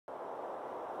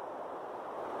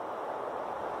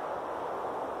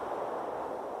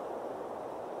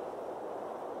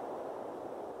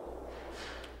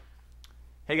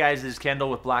Hey guys, this is Kendall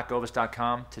with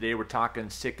BlackOvis.com. Today we're talking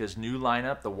Sitka's new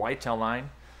lineup, the whitetail line.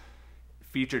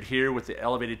 Featured here with the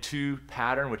elevated 2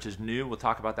 pattern, which is new. We'll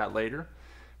talk about that later.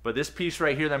 But this piece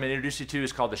right here that I'm going to introduce you to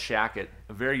is called the Shacket.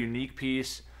 A very unique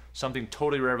piece, something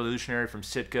totally revolutionary from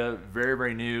Sitka, very,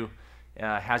 very new.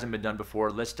 Hasn't been done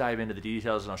before. Let's dive into the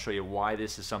details and I'll show you why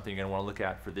this is something you're going to want to look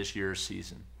at for this year's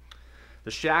season.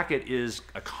 The Shacket is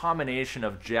a combination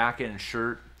of jacket and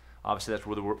shirt. Obviously that's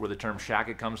where the term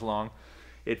Shacket comes along.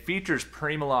 It features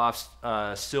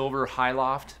Primaloft's silver high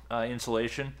loft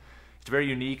insulation. It's a very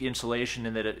unique insulation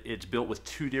in that it's built with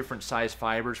 2 different size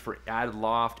fibers for added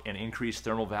loft and increased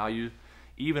thermal value.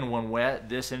 Even when wet,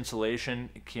 this insulation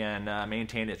can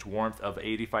maintain its warmth of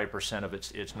 85% of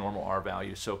its normal R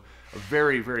value. So a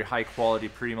very, very high quality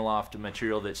Primaloft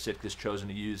material that Sitka's chosen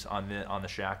to use on the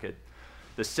Shacket.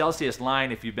 The Celsius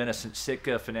line, if you've been a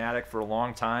Sitka fanatic for a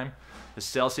long time, the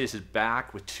Celsius is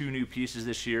back with 2 new pieces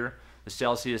this year. The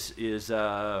Celsius is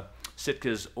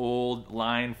Sitka's old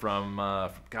line from,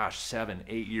 gosh, 7,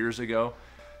 8 years ago.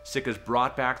 Sitka's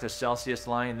brought back the Celsius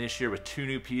line this year with 2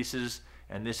 new pieces,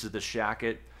 and this is the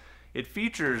Shacket. It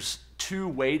features 2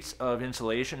 weights of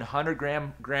insulation, 100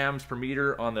 grams per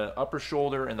meter on the upper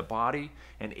shoulder and the body,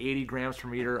 and 80 grams per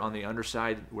meter on the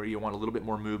underside where you want a little bit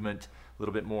more movement, a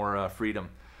little bit more freedom.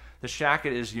 The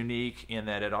Shacket is unique in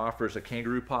that it offers a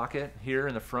kangaroo pocket here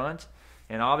in the front,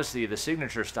 and obviously the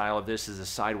signature style of this is a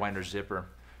sidewinder zipper.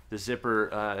 The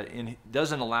zipper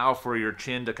doesn't allow for your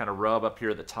chin to kind of rub up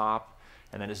here at the top,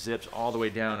 and then it zips all the way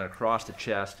down and across the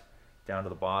chest down to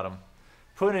the bottom.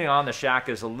 Putting on the Shacket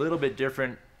is a little bit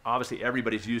different. Obviously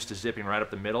everybody's used to zipping right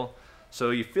up the middle,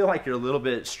 so you feel like you're a little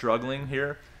bit struggling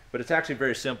here, but it's actually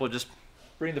very simple. Just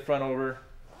bring the front over,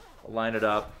 line it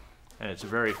up, and it's a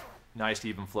very nice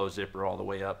even flow zipper all the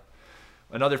way up.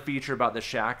 Another feature about the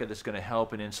Shacket that's going to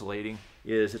help in insulating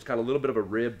is it's got a little bit of a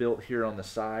rib built here on the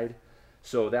side,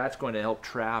 so that's going to help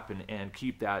trap and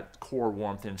keep that core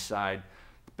warmth inside.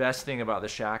 The best thing about the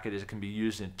Shacket is it can be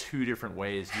used in 2 different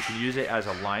ways. You can use it as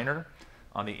a liner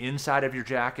on the inside of your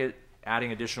jacket,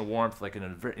 adding additional warmth like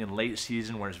in late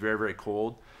season when it's very, very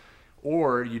cold,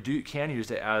 or you can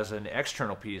use it as an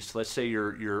external piece. Let's say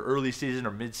you're early season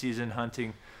or mid-season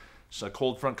hunting, so a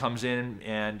cold front comes in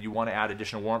and you want to add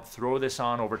additional warmth, throw this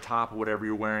on over top of whatever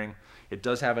you're wearing. It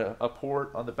does have a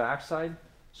port on the back side,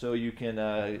 so you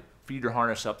can feed your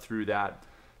harness up through that.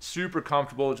 Super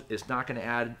comfortable. It's not going to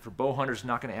add, for bow hunters, it's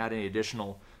not going to add any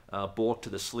additional bulk to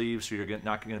the sleeve, so you're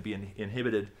not going to be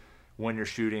inhibited when you're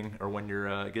shooting or when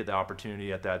you're get the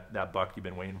opportunity at that buck you've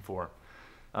been waiting for.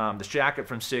 The Shacket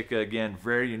from Sitka, again,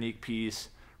 very unique piece.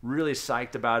 Really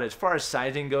psyched about it. As far as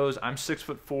sizing goes, I'm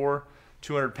 6'4",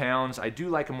 200 pounds. I do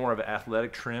like a more of an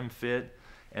athletic trim fit,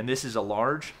 and this is a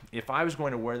large. If I was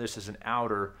going to wear this as an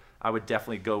outer, I would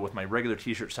definitely go with my regular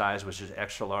t-shirt size, which is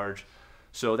extra large.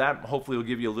 So that hopefully will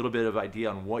give you a little bit of idea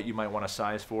on what you might want to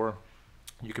size for.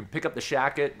 You can pick up the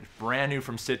Shacket, brand new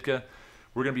from Sitka.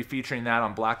 We're going to be featuring that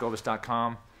on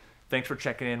BlackOvis.com. Thanks for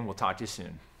checking in. We'll talk to you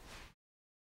soon.